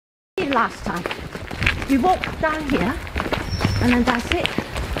last time. We walk down here and then that's it.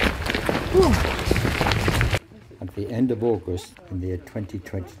 Ooh. At the end of August in the year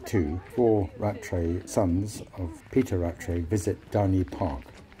 2022, 4 Rattray sons of Peter Rattray visit Downie Park.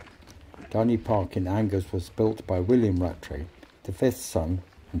 Downie Park in Angus was built by William Rattray, the 5th son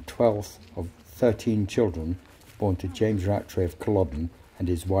and 12th of 13 children born to James Rattray of Culloden and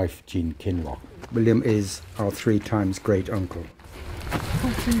his wife Jean Kinloch. William is our 3 times great uncle.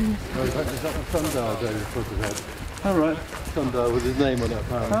 Oh, is that the sundial David put it out? All right, sundial with his name on it.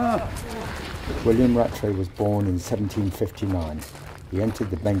 Ah. William Rattray was born in 1759. He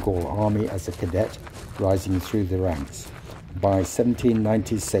entered the Bengal Army as a cadet, rising through the ranks. By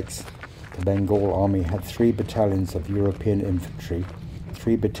 1796, the Bengal Army had 3 battalions of European infantry,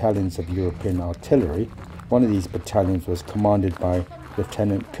 3 battalions of European artillery. One of these battalions was commanded by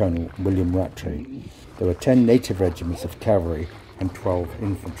Lieutenant Colonel William Rattray. There were 10 native regiments of cavalry and 12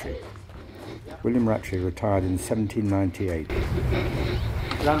 infantry. William Rattray retired in 1798.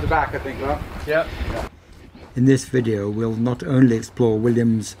 Round the back, I think, right? Yep. In this video, we'll not only explore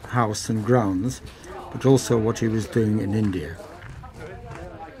William's house and grounds, but also what he was doing in India.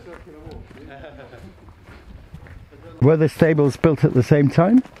 Were the stables built at the same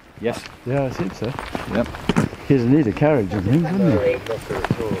time? Yes. Yeah, I think so. Yep. He'd need a carriage and things, wouldn't he?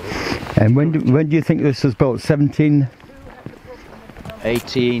 And when do you think this was built?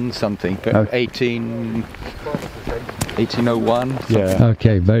 18 something. Okay. 1801. Yeah.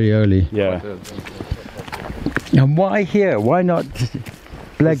 Okay, very early. Yeah. And why here? Why not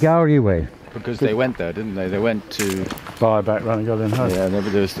Blairgowrie way? Because they went there, didn't they? They went to... Buy back Runagullion House. Yeah, there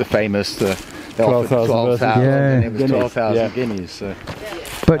was the famous... they 12,000 offered 12,000 Yeah. and it was 12,000 Yeah. guineas. So.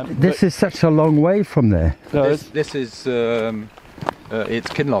 But this is such a long way from there. No, This is... it's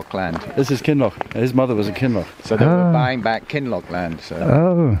Kinloch land. this is Kinloch. His mother was a Kinloch. So they were buying back Kinloch land. So.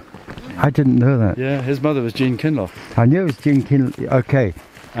 Oh, I didn't know that. Yeah, his mother was Jean Kinloch. I knew it was Jean Kinloch. Okay.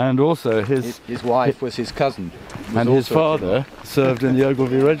 And also his wife was his cousin. and his father served in the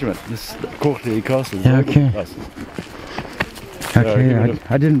Ogilvy Regiment. This Courtly Castle. Yeah, okay. Yes. Okay,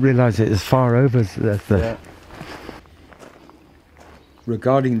 I didn't realise it as far over as the... Yeah.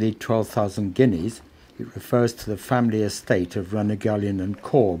 Regarding the 12,000 guineas, it refers to the family estate of Runagullion and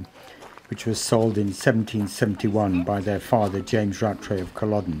Corb, which was sold in 1771 by their father James Rattray of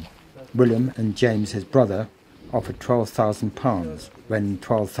Culloden. William and James, his brother, offered £12,000 when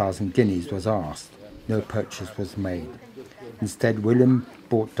 12,000 guineas was asked. No purchase was made. Instead, William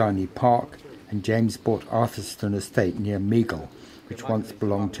bought Downie Park and James bought Arthurstone Estate near Meagle, which once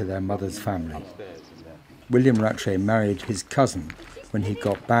belonged to their mother's family. William Rattray married his cousin when he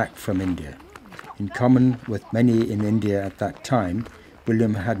got back from India. In common with many in India at that time,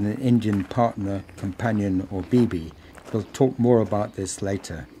 William had an Indian partner, companion or bibi. We'll talk more about this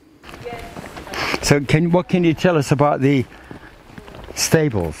later. So what can you tell us about the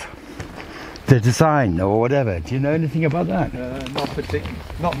stables? The design or whatever? Do you know anything about that?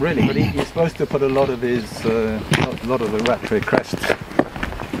 Not really, but he's supposed to put a lot of his, a lot of the Rattray crests.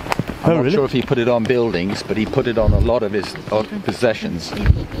 I'm not sure if he put it on buildings, but he put it on a lot of his possessions.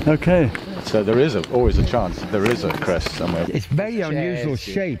 Okay. So there is always a chance that there is a crest somewhere. It's very unusual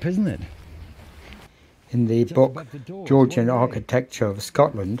shape, isn't it? In the book Georgian Architecture of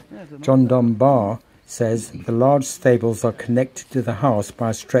Scotland, John Dunbar says the large stables are connected to the house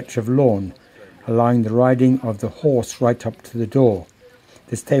by a stretch of lawn, allowing the riding of the horse right up to the door.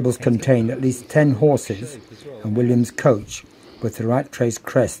 The stables contain at least 10 horses and William's coach, with the Rattray's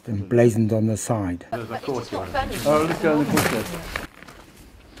crest emblazoned on the side. Oh, let's go in the courtyard.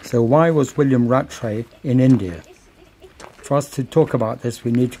 So why was William Rattray in India? For us to talk about this,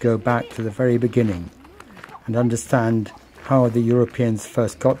 we need to go back to the very beginning and understand how the Europeans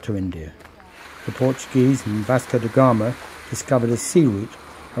first got to India. The Portuguese and Vasco da Gama discovered a sea route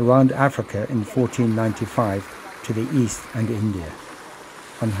around Africa in 1495 to the east and India.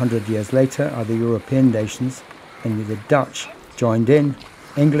 100 years later, other European nations, mainly the Dutch, joined in.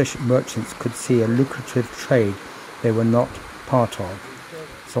 English merchants could see a lucrative trade they were not part of.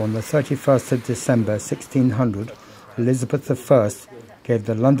 So on the 31st of December 1600, Elizabeth I gave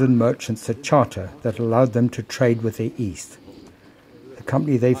the London merchants a charter that allowed them to trade with the East. The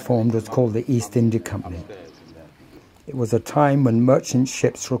company they formed was called the East India Company. It was a time when merchant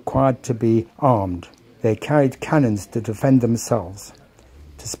ships required to be armed. They carried cannons to defend themselves.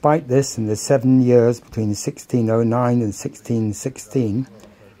 Despite this, in the 7 years between 1609 and 1616,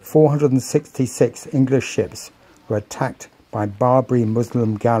 466 English ships were attacked by Barbary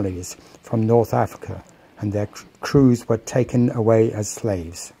Muslim galleys from North Africa, and their crews were taken away as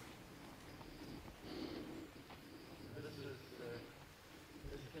slaves.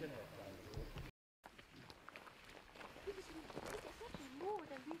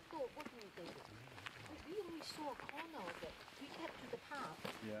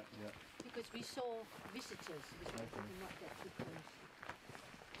 because we saw visitors, we could not get too close.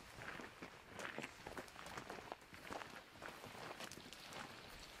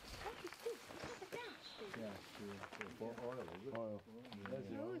 What is this? Is that a gas? Oil. Oh,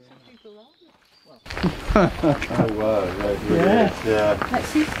 some people are. Oh wow, yeah. Let's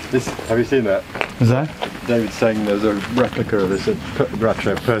see. This, have you seen that? Is that? David's saying there's a replica of this at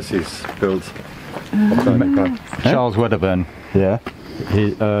Rattray Percy's builds. Charles Wedderburn. Yeah.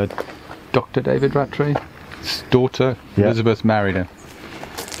 He, Dr. David Rattray's daughter, Yeah. Elizabeth, married him.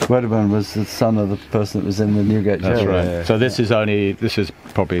 Wedderburn was the son of the person that was in the Newgate jail. That's right. Yeah. So this is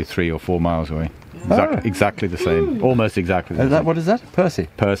probably 3 or 4 miles away. Exactly the same. Almost exactly the same. What is that? Percy.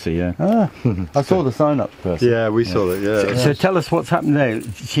 Percy, yeah. I saw the sign up, Percy. Yeah, we saw it, yeah. So tell us what's happened there.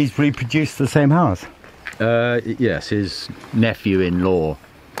 She's reproduced the same house. Yes, his nephew-in-law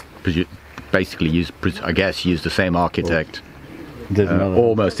basically used the same architect. Did another.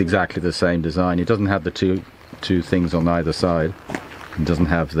 Almost exactly the same design. It doesn't have the two things on either side. It doesn't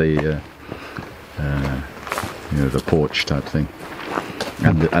have the the porch type thing.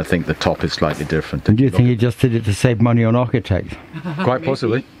 And I think the top is slightly different. And do you think he just did it to save money on architects? Quite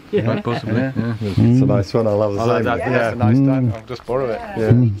possibly. Yeah. Quite possibly. Yeah. It's a nice one, I love the I like same. that. Yeah. That's a nice time. I'll just borrow it.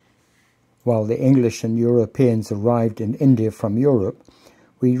 Yeah. While the English and Europeans arrived in India from Europe,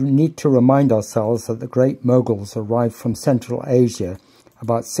 we need to remind ourselves that the great Mughals arrived from Central Asia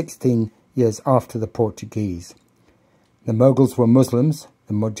about 16 years after the Portuguese. The Mughals were Muslims.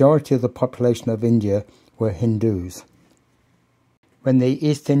 The majority of the population of India were Hindus. When the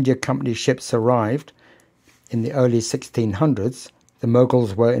East India Company ships arrived in the early 1600s, the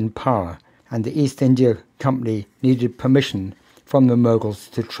Mughals were in power, and the East India Company needed permission from the Mughals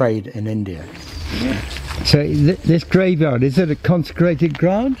to trade in India. Yeah. So this graveyard, is it a consecrated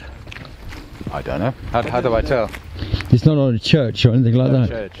ground? I don't know. How do I tell? It's not on a church or anything like that?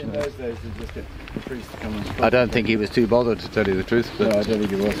 Church, In those days, they just get the priest to come and... I don't think he was too bothered, to tell you the truth. But No, I don't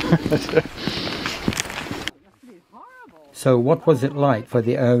think it was. So what was it like for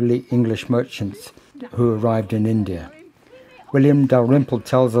the early English merchants who arrived in India? William Dalrymple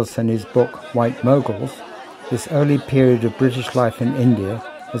tells us in his book White Moguls, this early period of British life in India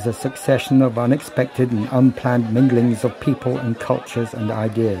was a succession of unexpected and unplanned minglings of people and cultures and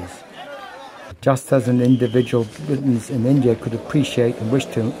ideas. Just as an individual Britons in India could appreciate and wish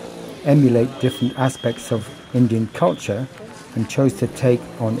to emulate different aspects of Indian culture and chose to take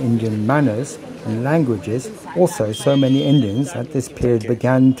on Indian manners and languages, also so many Indians at this period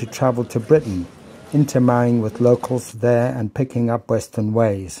began to travel to Britain, intermarrying with locals there and picking up Western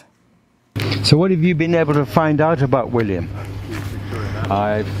ways. So what have you been able to find out about William?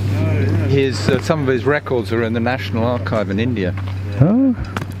 Some of his records are in the National Archive in India. Oh.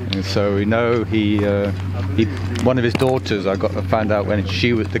 And so we know one of his daughters, I found out when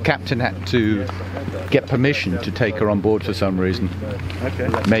the captain had to get permission to take her on board for some reason. Okay.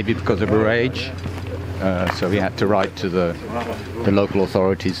 Maybe because of her age. So he had to write to the local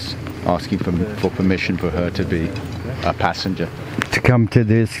authorities asking for permission for her to be a passenger. To come to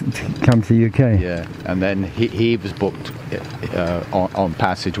the UK? Yeah, and then he was booked on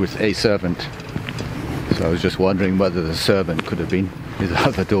passage with a servant. So I was just wondering whether the servant could have been his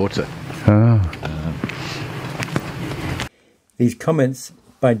other daughter. These comments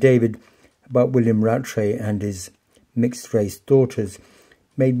by David about William Rattray and his mixed-race daughters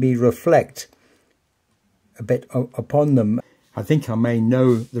made me reflect a bit upon them. I think I may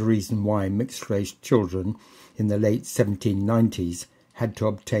know the reason why mixed-race children in the late 1790s had to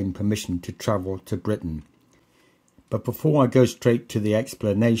obtain permission to travel to Britain. But before I go straight to the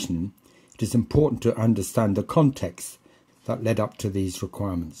explanation, it is important to understand the context that led up to these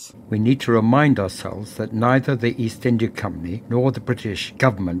requirements. We need to remind ourselves that neither the East India Company nor the British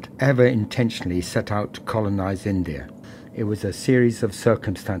government ever intentionally set out to colonize India. It was a series of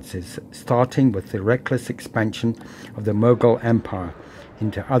circumstances, starting with the reckless expansion of the Mughal Empire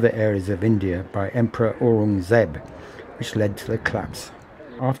into other areas of India by Emperor Aurangzeb, which led to the collapse.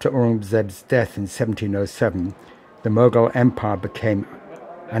 After Aurangzeb's death in 1707, the Mughal Empire became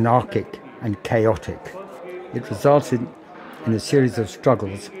anarchic and chaotic. It resulted in a series of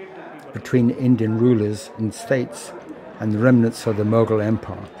struggles between Indian rulers and states and the remnants of the Mughal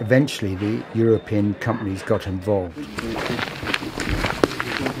Empire. Eventually, the European companies got involved.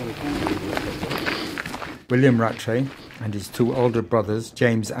 William Rattray and his two older brothers,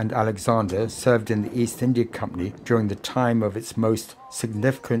 James and Alexander, served in the East India Company during the time of its most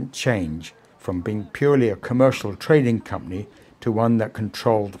significant change, from being purely a commercial trading company to one that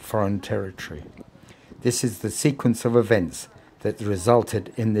controlled foreign territory. This is the sequence of events that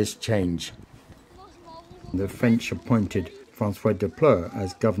resulted in this change. The French appointed Francois de Pleur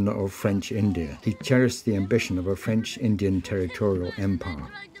as governor of French India. He cherished the ambition of a French Indian territorial empire.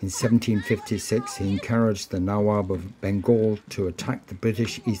 In 1756, he encouraged the Nawab of Bengal to attack the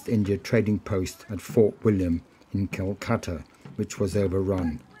British East India trading post at Fort William in Calcutta, which was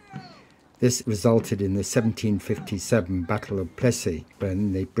overrun. This resulted in the 1757 Battle of Plessy,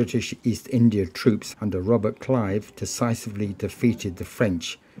 when the British East India troops under Robert Clive decisively defeated the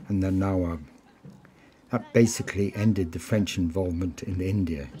French and the Nawab. That basically ended the French involvement in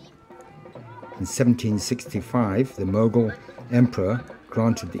India. In 1765, the Mughal emperor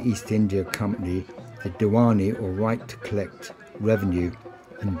granted the East India Company the Downie, or right to collect revenue,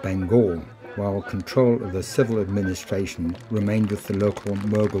 in Bengal, while control of the civil administration remained with the local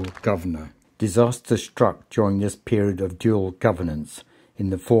Mughal governor. Disaster struck during this period of dual governance in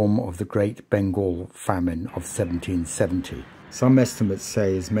the form of the Great Bengal Famine of 1770. Some estimates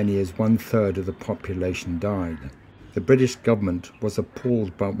say as many as 1/3 of the population died. The British government was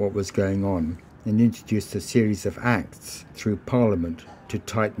appalled by what was going on and introduced a series of acts through Parliament to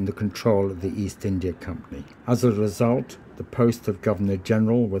tighten the control of the East India Company. As a result, the post of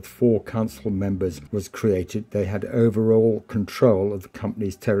Governor-General with 4 council members was created. They had overall control of the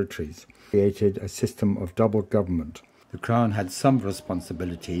company's territories, created a system of double government. The Crown had some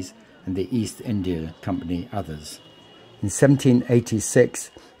responsibilities and the East India Company others. In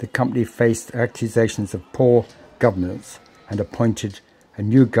 1786, the company faced accusations of poor governance and appointed a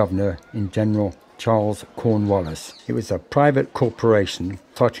new governor in General Charles Cornwallis. It was a private corporation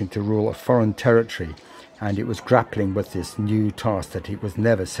starting to rule a foreign territory, and it was grappling with this new task that it was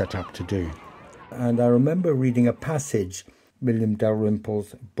never set up to do. And I remember reading a passage, William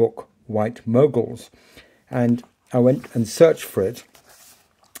Dalrymple's book, White Moguls, and I went and searched for it.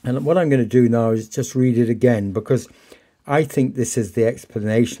 And what I'm going to do now is just read it again, because I think this is the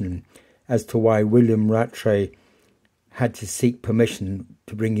explanation as to why William Rattray had to seek permission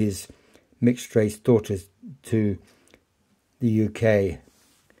to bring his mixed-race daughters to the UK.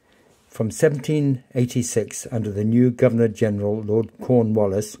 From 1786, under the new Governor-General, Lord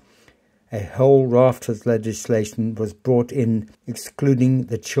Cornwallis, a whole raft of legislation was brought in excluding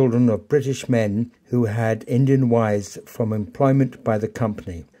the children of British men who had Indian wives from employment by the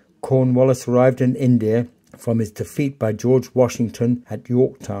company. Cornwallis arrived in India from his defeat by George Washington at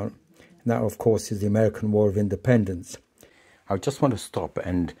Yorktown. And that, of course, is the American War of Independence. I just want to stop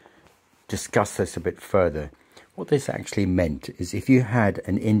and discuss this a bit further. What this actually meant is if you had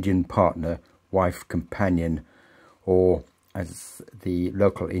an Indian partner, wife, companion, or as the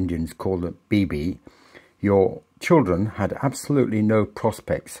local Indians call it, Bibi, your children had absolutely no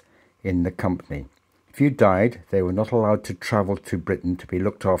prospects in the company. If you died, they were not allowed to travel to Britain to be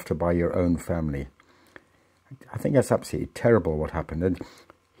looked after by your own family. I think that's absolutely terrible what happened, and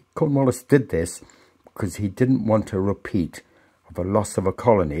Cornwallis did this because he didn't want a repeat of a loss of a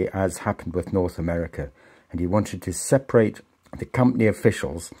colony as happened with North America, and he wanted to separate the company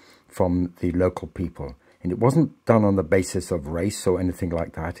officials from the local people. And it wasn't done on the basis of race or anything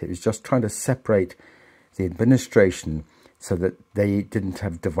like that. It was just trying to separate the administration so that they didn't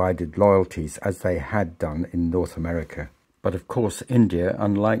have divided loyalties as they had done in North America. But of course, India,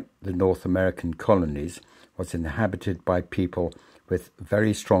 unlike the North American colonies, was inhabited by people with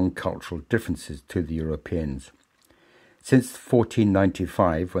very strong cultural differences to the Europeans. Since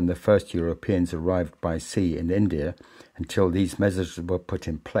 1495, when the first Europeans arrived by sea in India, until these measures were put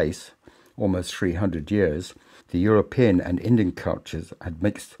in place, almost 300 years, the European and Indian cultures had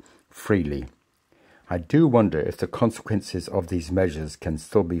mixed freely. I do wonder if the consequences of these measures can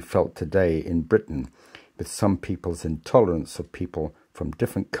still be felt today in Britain, with some people's intolerance of people from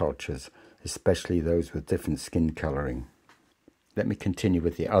different cultures, especially those with different skin colouring. Let me continue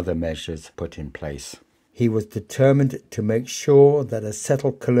with the other measures put in place. He was determined to make sure that a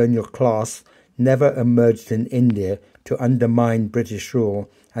settled colonial class never emerged in India to undermine British rule,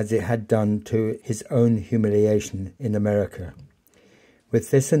 as it had done to his own humiliation in America. With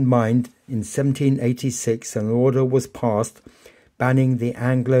this in mind, in 1786 an order was passed banning the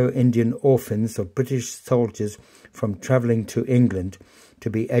Anglo-Indian orphans of British soldiers from travelling to England to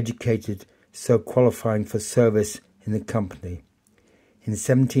be educated, so qualifying for service in the company. In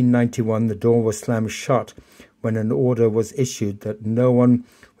 1791 the door was slammed shut when an order was issued that no one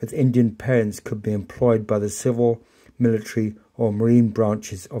with Indian parents could be employed by the civil, military or marine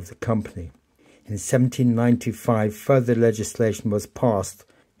branches of the company. In 1795 further legislation was passed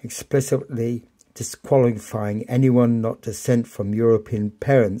explicitly disqualifying anyone not descent from European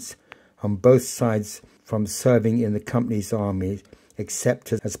parents on both sides from serving in the company's army,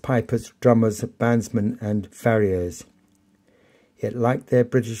 except as pipers, drummers, bandsmen and farriers. Yet like their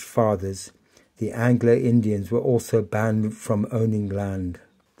British fathers, the Anglo-Indians were also banned from owning land.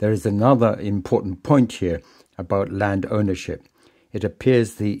 There is another important point here about land ownership. It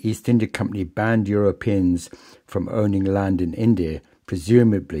appears the East India Company banned Europeans from owning land in India,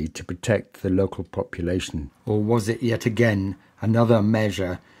 presumably to protect the local population. Or was it yet again another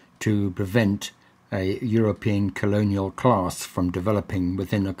measure to prevent a European colonial class from developing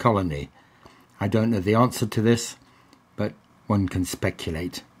within a colony? I don't know the answer to this, but one can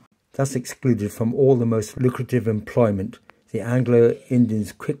speculate. Thus excluded from all the most lucrative employment, the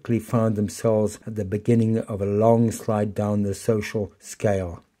Anglo-Indians quickly found themselves at the beginning of a long slide down the social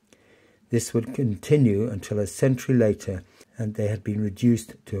scale. This would continue until a century later, and they had been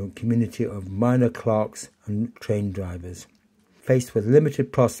reduced to a community of minor clerks and train drivers. Faced with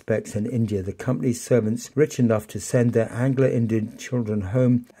limited prospects in India, the company's servants, rich enough to send their Anglo-Indian children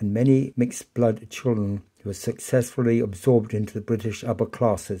home, and many mixed-blood children were successfully absorbed into the British upper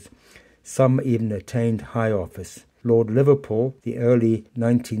classes. Some even attained high office. Lord Liverpool, the early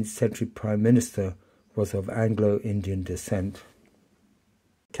 19th century Prime Minister, was of Anglo-Indian descent.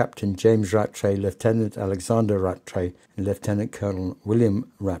 Captain James Rattray, Lieutenant Alexander Rattray, and Lieutenant Colonel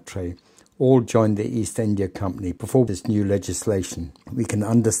William Rattray all joined the East India Company before this new legislation. We can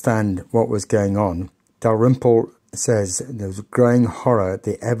understand what was going on. Dalrymple says there was growing horror at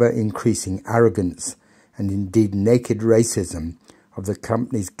the ever-increasing arrogance and indeed naked racism of the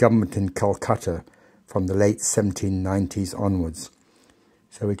company's government in Calcutta from the late 1790s onwards.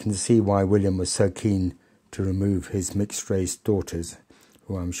 So we can see why William was so keen to remove his mixed-race daughters,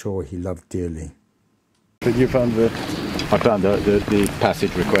 who I'm sure he loved dearly. But you found the... I found the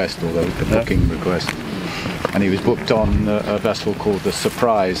passage request, or the booking request, and he was booked on a vessel called the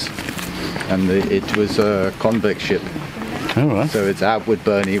Surprise, and it was a convict ship. All right. So its outward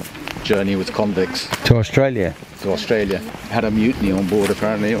journey was convicts. To Australia? To Australia. Had a mutiny on board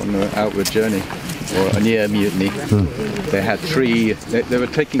apparently on the outward journey, or a near mutiny. They had three, they were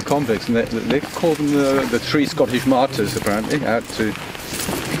taking convicts, and they called them the three Scottish martyrs apparently, out to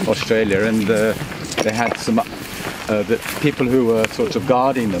Australia, and they had some, the people who were sort of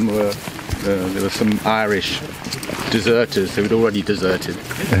guarding them were, there were some Irish deserters who had already deserted,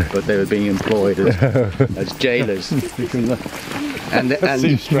 but they were being employed as jailers. That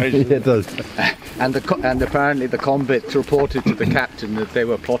seems strange. It does. And apparently the convicts reported to the captain that they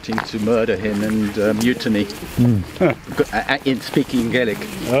were plotting to murder him and mutiny, in speaking Gaelic.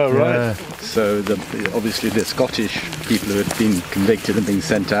 Oh right. So obviously the Scottish people who had been convicted and been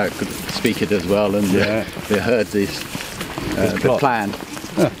sent out could speak it as well, and they heard this the plan.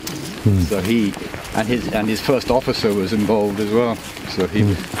 So he and his first officer was involved as well. So he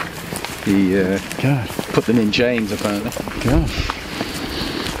put them in chains apparently. Gosh.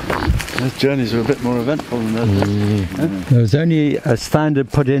 Those journeys are a bit more eventful than that. There was only a standard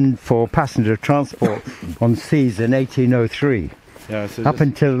put in for passenger transport on seas in 1803. Yeah, so Up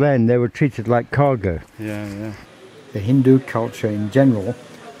until then, they were treated like cargo. Yeah. The Hindu culture in general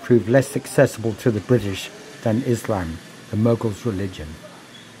proved less accessible to the British than Islam, the Mughals' religion.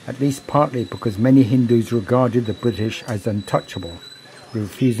 At least partly because many Hindus regarded the British as untouchable,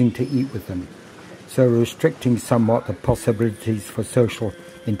 refusing to eat with them, so restricting somewhat the possibilities for social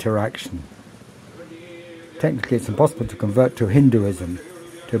interaction. Technically, it's impossible to convert to Hinduism.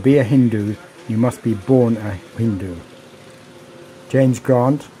 To be a Hindu, you must be born a Hindu. James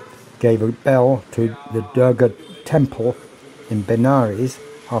Grant gave a bell to the Durga temple in Benares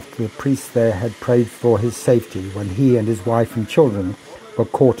after the priests there had prayed for his safety when he and his wife and children were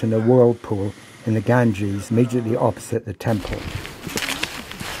caught in a whirlpool in the Ganges immediately opposite the temple.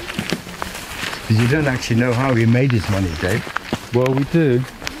 You don't actually know how he made his money, Dave. Well, we do,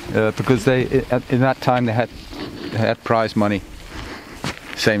 because in that time they had prize money,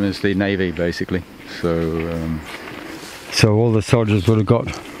 same as the Navy basically. So all the soldiers would have got.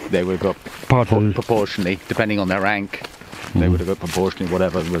 They would have got proportionally, depending on their rank. They would have got proportionally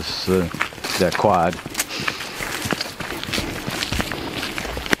whatever was they acquired.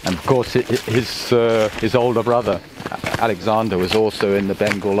 And of course, his older brother Alexander was also in the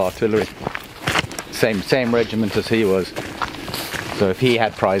Bengal artillery. Same regiment as he was. So if he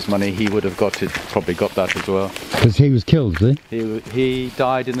had prize money, he would have probably got that as well. Because he was killed, did he? He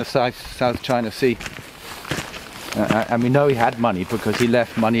died in the South China Sea. And we know he had money because he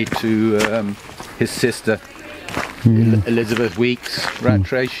left money to his sister, Elizabeth Weeks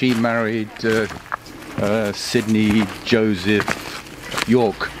Rattray. She married Sidney Joseph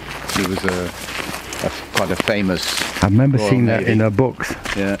York. He was quite a famous. I remember Royal seeing Navy. that in her books.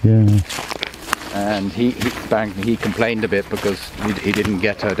 Yeah. And he complained a bit because he didn't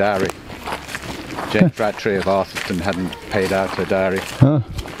get her dowry. James Rattray of Arthurton hadn't paid out her dowry. Huh.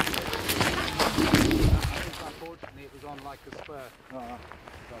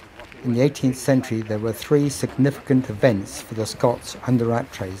 In the 18th century, there were three significant events for the Scots and the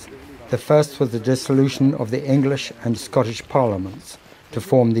Rattrays. The first was the dissolution of the English and Scottish parliaments to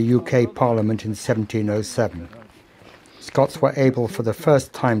form the UK Parliament in 1707. Scots were able for the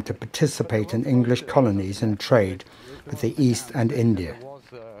first time to participate in English colonies and trade with the East and India.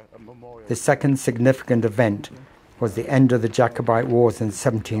 The second significant event was the end of the Jacobite Wars in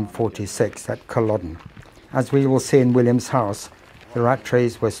 1746 at Culloden. As we will see in William's house, the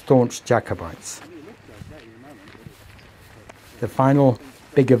Rattrays were staunch Jacobites. The final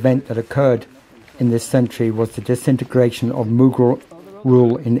big event that occurred in this century was the disintegration of Mughal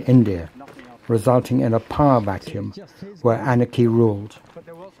rule in India, resulting in a power vacuum where anarchy ruled.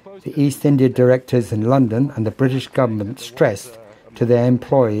 The East India directors in London and the British government stressed to their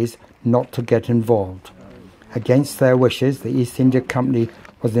employees not to get involved. Against their wishes, the East India Company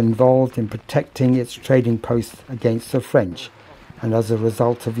was involved in protecting its trading posts against the French, and as a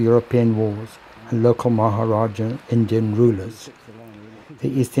result of European wars and local Maharaja Indian rulers. The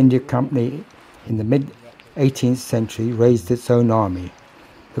East India Company in the mid-18th century raised its own army.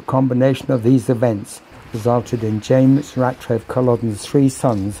 The combination of these events resulted in James Rattray of Culloden's three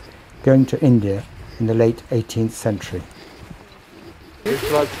sons going to India in the late 18th century. Look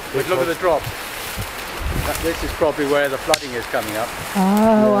at the drop. This is probably where the flooding is coming up.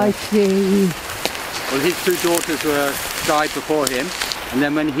 Oh, I see. Well, his two daughters died before him, and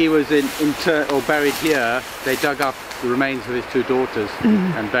then when he was buried here, they dug up the remains of his two daughters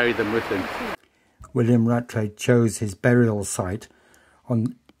and buried them with him. William Rattray chose his burial site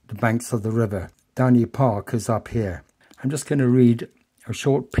on the banks of the river. Downie Park is up here. I'm just going to read a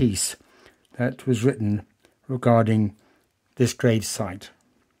short piece that was written regarding this grave site.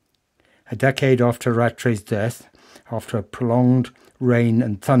 A decade after Rattray's death, after a prolonged rain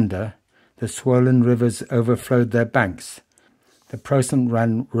and thunder, the swollen rivers overflowed their banks. The procession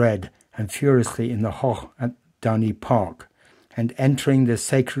ran red and furiously in the Hoch at Downie Park, and entering the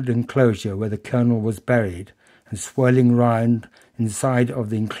sacred enclosure where the colonel was buried, and swirling round inside of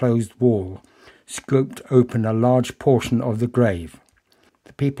the enclosed wall, scooped open a large portion of the grave.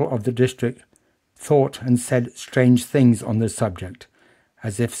 The people of the district thought and said strange things on the subject,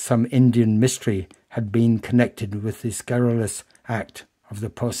 as if some Indian mystery had been connected with the scurrilous act of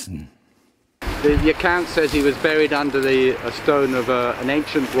the person. The account says he was buried under a stone of an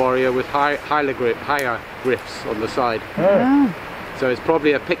ancient warrior with hieroglyphs on the side. Oh. So it's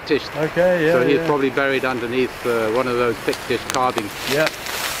probably a Pictish. Okay, yeah. So he's yeah. probably buried underneath one of those Pictish carvings. Yeah.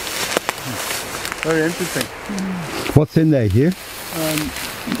 Very interesting. What's in there, Hugh?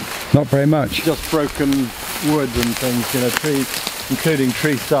 Not very much. Just broken wood and things, you know, trees, including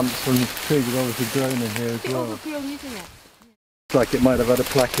tree stumps, and trees have obviously grown in here as well. Looks like it might have had a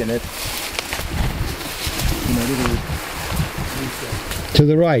plaque in it. You know, little... To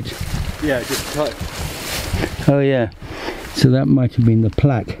the right? Yeah, just cut. Oh yeah. So that might have been the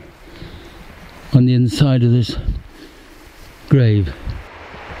plaque on the inside of this grave.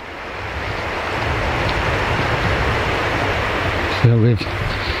 So we've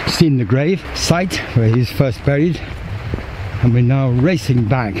seen the grave site where he's first buried, and we're now racing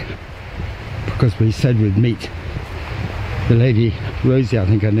back because we said we'd meet the lady Rosie, I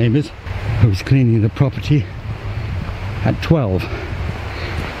think her name is, who was cleaning the property at 12,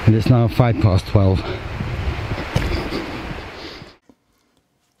 and it's now 12:05.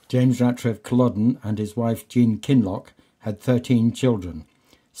 James Rattray of Culloden and his wife Jean Kinloch had 13 children,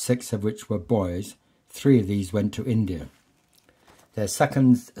 6 of which were boys. 3 of these went to India. Their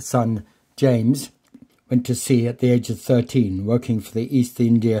second son, James, went to sea at the age of 13, working for the East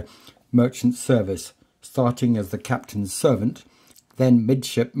India Merchant Service, starting as the captain's servant, then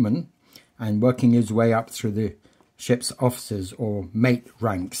midshipman, and working his way up through the ship's officers or mate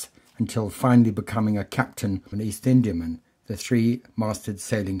ranks until finally becoming a captain of an East Indiaman, the 3-masted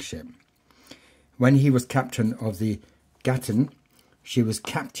sailing ship. When he was captain of the Gatton, she was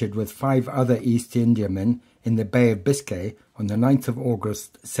captured with 5 other East Indiamen in the Bay of Biscay on the 9th of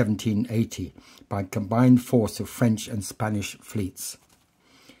August 1780 by a combined force of French and Spanish fleets.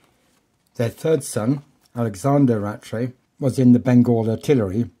 Their third son, Alexander Rattray, was in the Bengal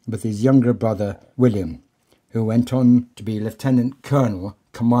artillery with his younger brother William, who went on to be Lieutenant Colonel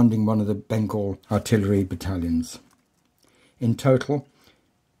commanding one of the Bengal artillery battalions. In total,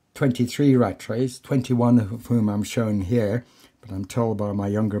 23 Rattrays, 21 of whom I'm shown here, but I'm told by my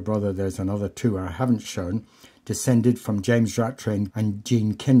younger brother there's another 2 I haven't shown, descended from James Rattray and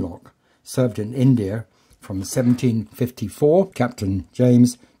Jean Kinloch, served in India from 1754, Captain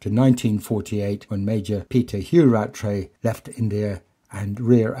James, to 1948, when Major Peter Hugh Rattray left India, and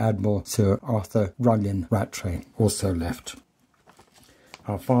Rear Admiral Sir Arthur Rullzion Rattray also left.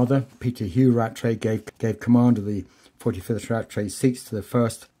 Our father, Peter Hugh Rattray, gave command of the 45th Rattray Sikhs to the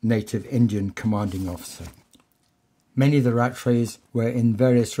first native Indian commanding officer. Many of the Rattrays were in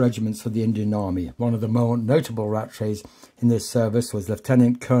various regiments of the Indian Army. One of the more notable Rattrays in this service was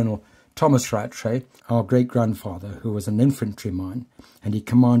Lieutenant Colonel Thomas Rattray, our great-grandfather, who was an infantryman, and he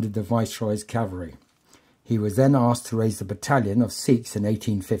commanded the Viceroy's cavalry. He was then asked to raise a battalion of Sikhs in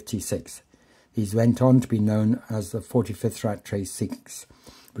 1856. These went on to be known as the 45th Rattray Sikhs,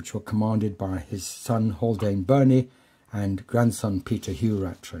 which were commanded by his son Haldane Burney and grandson Peter Hugh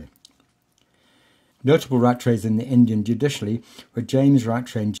Rattray. Notable Rattrays in the Indian judiciary were James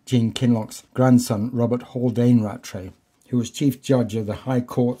Rattray and Jean Kinloch's grandson Robert Haldane Rattray, who was Chief Judge of the High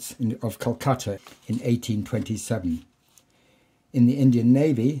Courts of Calcutta in 1827. In the Indian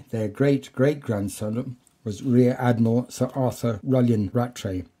Navy, their great-great-grandson was Rear Admiral Sir Arthur Rullzion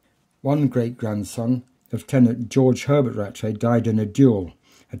Rattray. One great-grandson, Lieutenant George Herbert Rattray, died in a duel,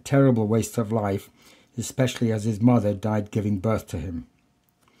 a terrible waste of life, especially as his mother died giving birth to him.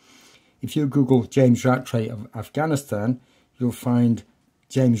 If you Google James Rattray of Afghanistan, you'll find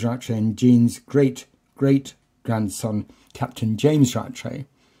James Rattray and Jean's great-great-grandson, Captain James Rattray.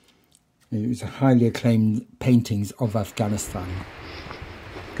 It was highly acclaimed paintings of Afghanistan.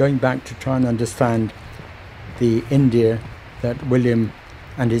 Going back to try and understand the India that William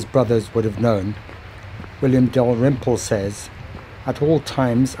and his brothers would have known, William Dalrymple says, at all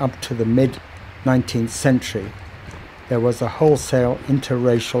times up to the mid-19th century, there was a wholesale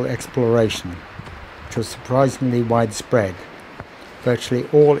interracial exploration, which was surprisingly widespread. Virtually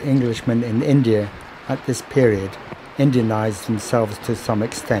all Englishmen in India at this period Indianized themselves to some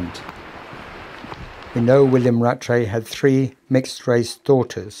extent. We know William Rattray had 3 mixed-race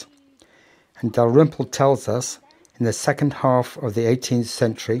daughters, and Dalrymple tells us in the second half of the 18th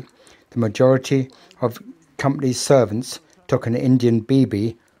century, the majority of company servants took an Indian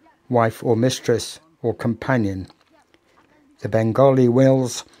bibi, wife or mistress or companion. The Bengali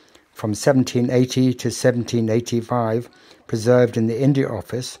wills from 1780 to 1785, preserved in the India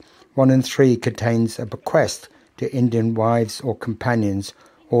Office, 1 in 3 contains a bequest to Indian wives or companions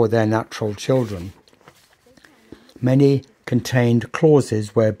or their natural children. Many contained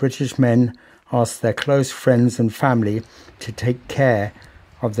clauses where British men asked their close friends and family to take care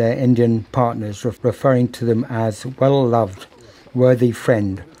of their Indian partners, referring to them as well-loved, worthy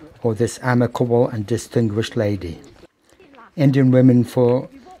friend, or this amicable and distinguished lady. Indian women, for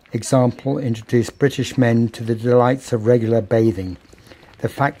example, introduced British men to the delights of regular bathing. The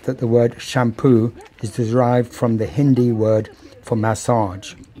fact that the word shampoo is derived from the Hindi word for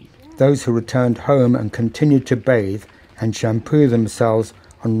massage. Those who returned home and continued to bathe and shampoo themselves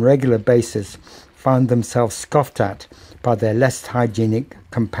on a regular basis found themselves scoffed at by their less hygienic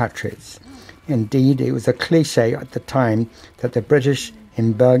compatriots. Indeed, it was a cliché at the time that the British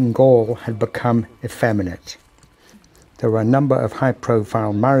in Bengal had become effeminate. There were a number of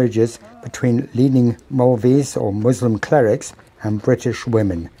high-profile marriages between leading Maulvis or Muslim clerics and British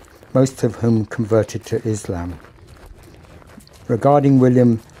women, most of whom converted to Islam. Regarding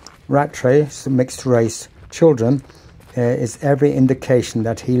William Rattray's mixed-race children, there is every indication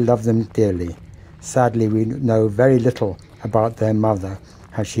that he loved them dearly. Sadly, we know very little about their mother,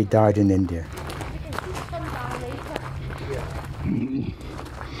 as she died in India.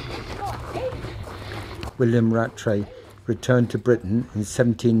 William Rattray returned to Britain in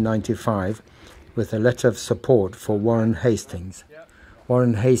 1795 with a letter of support for Warren Hastings.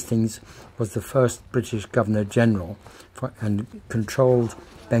 Warren Hastings was the first British Governor-General and controlled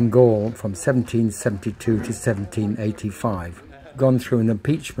Bengal from 1772 to 1785, gone through an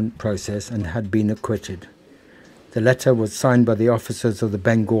impeachment process and had been acquitted. The letter was signed by the officers of the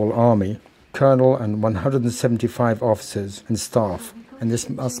Bengal Army, colonel and 175 officers and staff, and this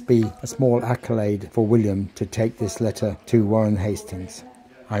must be a small accolade for William to take this letter to Warren Hastings.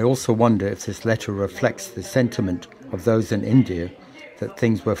 I also wonder if this letter reflects the sentiment of those in India that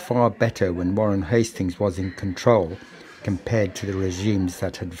things were far better when Warren Hastings was in control compared to the regimes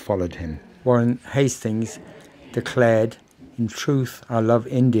that had followed him. Warren Hastings declared, "In truth, I love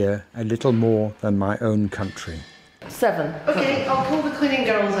India a little more than my own country." 7. Okay, I'll call the cleaning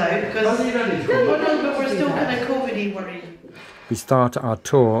girls out because but we're still kind of COVID-y worried. We start our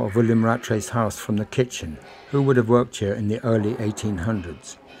tour of William Rattray's house from the kitchen. Who would have worked here in the early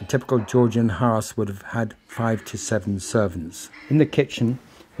 1800s? A typical Georgian house would have had 5 to 7 servants. In the kitchen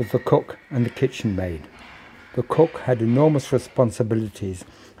was the cook and the kitchen maid. The cook had enormous responsibilities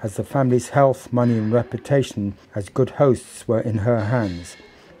as the family's health, money and reputation as good hosts were in her hands.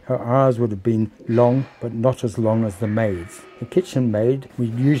 Her hours would have been long, but not as long as the maid's. The kitchen maid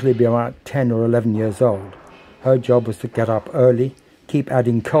would usually be about 10 or 11 years old. Her job was to get up early, keep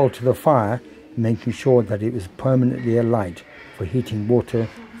adding coal to the fire and making sure that it was permanently alight for heating water,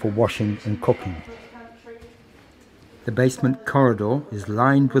 for washing and cooking. The basement corridor is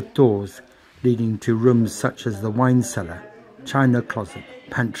lined with doors leading to rooms such as the wine cellar, china closet,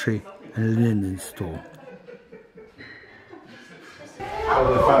 pantry and linen store.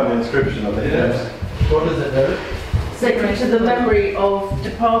 Oh, they found the inscription on it. Yes. What is it, David? Sacred to the memory of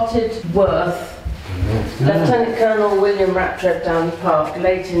departed Worth, Lieutenant Colonel William Rattray of Downie Park,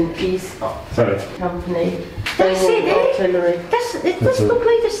 late in East Company. That's it, eh? Artillery. It does look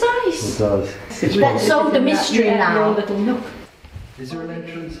like the size. It does. That's all the mystery now. Little nook. Is there an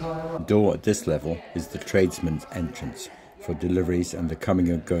entrance higher up? The door at this level is the tradesman's entrance for deliveries and the coming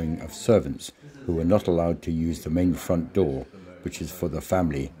and going of servants who were not allowed to use the main front door, which is for the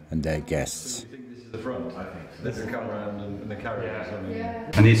family and their guests. This is the front, I think. This will come around in the carriage or something.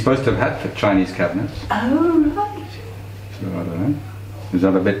 And he's supposed to have had Chinese cabinets. Oh, right. So I don't know. Is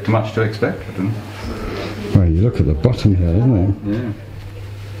that a bit too much to expect? I don't know. Well, you look at the bottom here, isn't it? Yeah.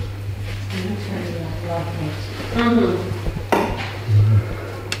 I don't know.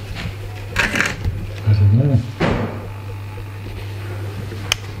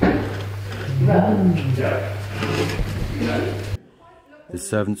 The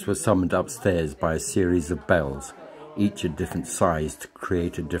servants were summoned upstairs by a series of bells, each a different size to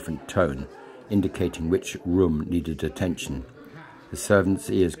create a different tone, indicating which room needed attention. The servants'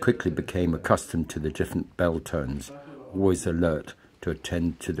 ears quickly became accustomed to the different bell tones, always alert to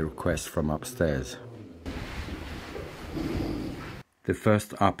attend to the requests from upstairs. The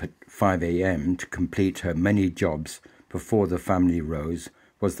first up at 5 a.m. to complete her many jobs before the family rose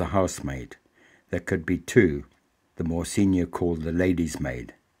was the housemaid. There could be two, the more senior called the lady's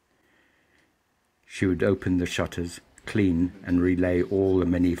maid. She would open the shutters, clean and relay all the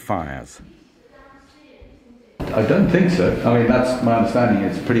many fires. I don't think so. I mean, that's my understanding.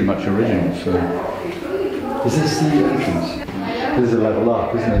 It's pretty much original. So Is this the entrance? This is a level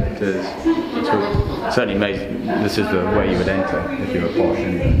up, isn't it? it is. So certainly, this is the way you would enter if you were posh.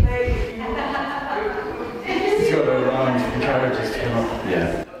 Anyway. It's got a line for carriages to come up.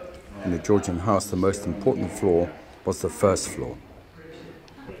 Yeah. In the Georgian house, the most important floor was the first floor.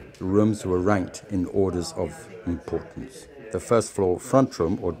 The rooms were ranked in orders of importance. The first floor front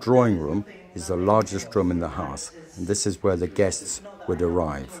room or drawing room is the largest room in the house, and this is where the guests would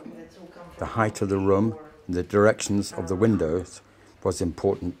arrive. The height of the room and the directions of the windows was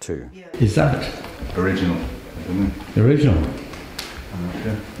important too. Is that Original. original?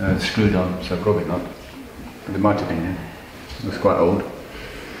 It's screwed on, so probably not. But it might have been. Yeah. It was quite old.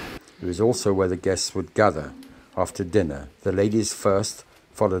 It was also where the guests would gather after dinner, the ladies first,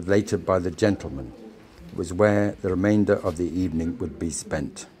 followed later by the gentlemen. It was where the remainder of the evening would be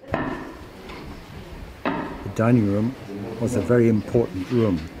spent. The dining room was a very important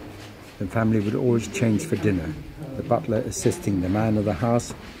room. The family would always change for dinner, the butler assisting the man of the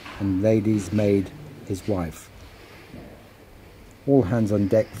house and lady's maid, his wife. All hands on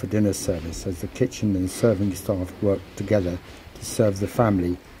deck for dinner service as the kitchen and serving staff worked together to serve the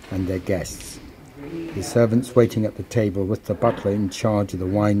family and their guests. The servants waiting at the table with the butler in charge of the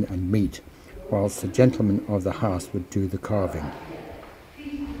wine and meat, whilst the gentleman of the house would do the carving.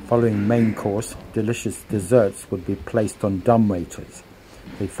 Following main course, delicious desserts would be placed on dumbwaiters.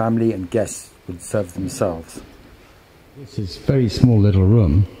 The family and guests would serve themselves. This is a very small little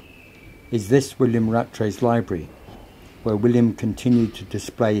room. Is this William Rattray's library, where William continued to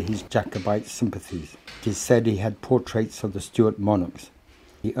display his Jacobite sympathies? It is said he had portraits of the Stuart monarchs.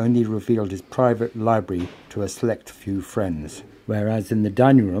 He only revealed his private library to a select few friends, whereas in the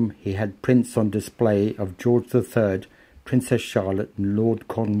dining room he had prints on display of George III, Princess Charlotte and Lord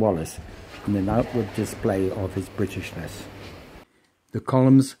Cornwallis, and an outward display of his Britishness. The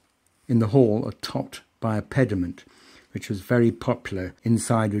columns in the hall are topped by a pediment, which was very popular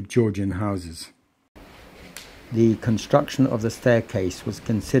inside of Georgian houses. The construction of the staircase was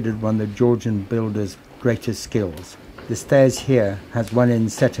considered one of the Georgian builders' greatest skills. The stairs here has one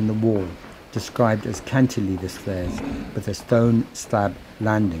end set in the wall, described as cantilever stairs, with a stone slab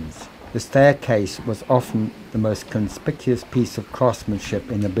landings. The staircase was often the most conspicuous piece of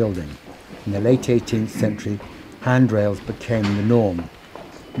craftsmanship in the building. In the late 18th century, handrails became the norm.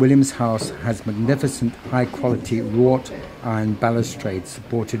 William's house has magnificent high-quality wrought iron balustrades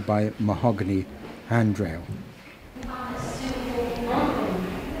supported by mahogany handrail.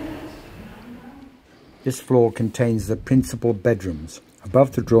 This floor contains the principal bedrooms.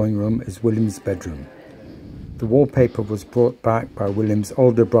 Above the drawing room is William's bedroom. The wallpaper was brought back by William's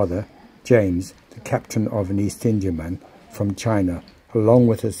older brother, James, the captain of an East Indiaman, from China, along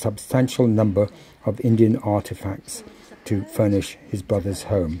with a substantial number of Indian artifacts to furnish his brother's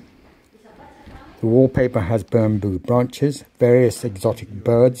home. The wallpaper has bamboo branches, various exotic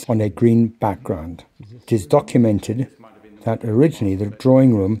birds on a green background. It is documented that originally the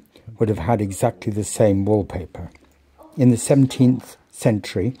drawing room would have had exactly the same wallpaper. In the 17th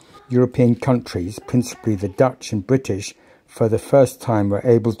century, European countries, principally the Dutch and British, for the first time were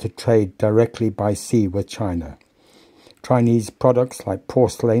able to trade directly by sea with China. Chinese products like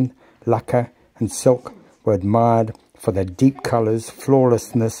porcelain, lacquer and silk were admired for their deep colours,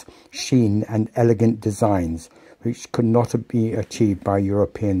 flawlessness, sheen and elegant designs, which could not be achieved by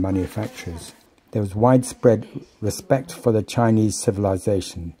European manufacturers. There was widespread respect for the Chinese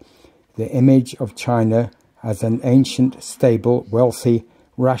civilization. The image of China as an ancient, stable, wealthy,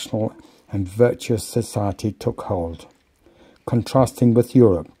 rational and virtuous society took hold, contrasting with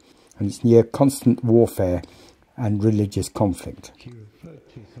Europe and its near constant warfare and religious conflict.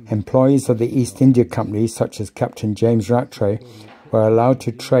 Employees of the East India Company, such as Captain James Rattray, were allowed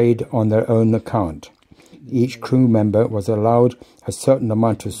to trade on their own account. Each crew member was allowed a certain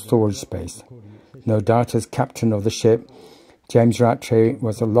amount of storage space. No doubt as captain of the ship, James Rattray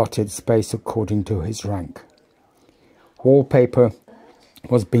was allotted space according to his rank. Wallpaper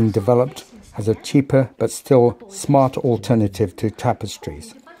was being developed as a cheaper but still smart alternative to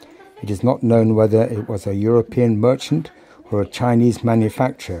tapestries. It is not known whether it was a European merchant or a Chinese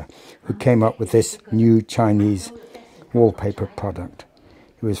manufacturer who came up with this new Chinese wallpaper product.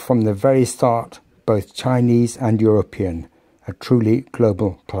 It was from the very start both Chinese and European, a truly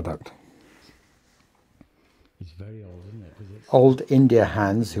global product. It's very old, isn't it? Old India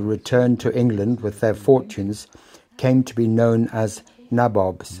hands who returned to England with their fortunes came to be known as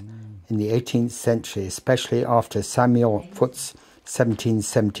nabobs in the 18th century, especially after Samuel Foote's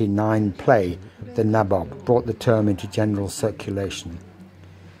 1779 play, The Nabob, brought the term into general circulation.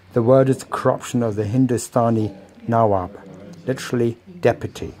 The word is a corruption of the Hindustani Nawab, literally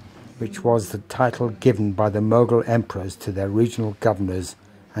deputy, which was the title given by the Mughal emperors to their regional governors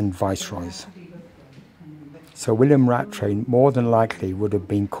and viceroys. So William Rattray more than likely would have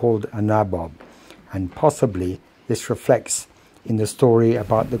been called a nabob, and possibly this reflects in the story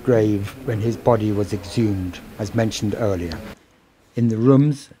about the grave when his body was exhumed, as mentioned earlier. In the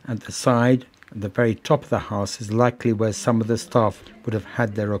rooms at the side, at the very top of the house, is likely where some of the staff would have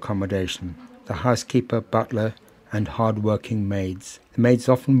had their accommodation. The housekeeper, butler and hard-working maids. The maids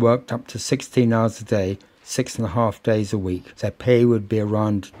often worked up to 16 hours a day, 6.5 days a week. Their pay would be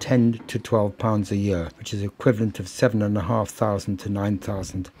around £10 to £12 a year, which is equivalent of £7,500 to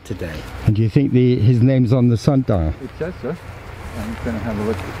 £9,000 today. And do you think his name's on the sundial? It says so. I'm going to have a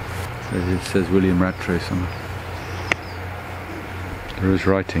look. It says William Rattray somewhere. There is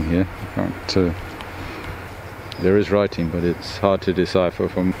writing here. There is writing, but it's hard to decipher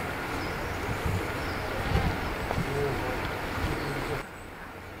from.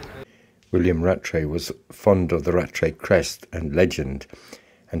 William Rattray was fond of the Rattray crest and legend,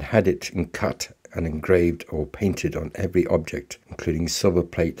 and had it cut and engraved or painted on every object, including silver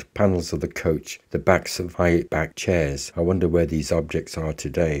plate, panels of the coach, the backs of high-backed chairs. I wonder where these objects are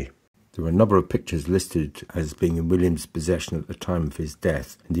today. There were a number of pictures listed as being in William's possession at the time of his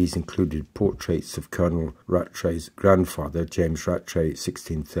death, and these included portraits of Colonel Rattray's grandfather, James Rattray,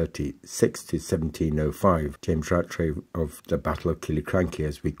 1636 to 1705, James Rattray of the Battle of Killiecrankie,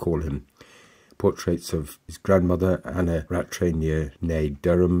 as we call him, portraits of his grandmother, Anna Rattray, née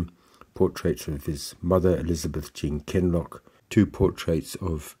Durham, portraits of his mother, Elizabeth Jean Kinloch, two portraits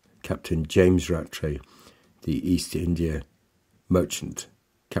of Captain James Rattray, the East India merchant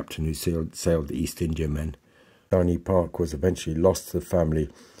captain who sailed the East Indiamen. Downie Park was eventually lost to the family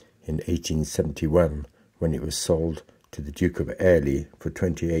in 1871 when it was sold to the Duke of Airlie for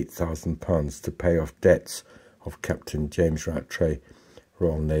 £28,000 to pay off debts of Captain James Rattray,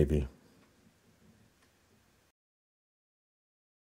 Royal Navy.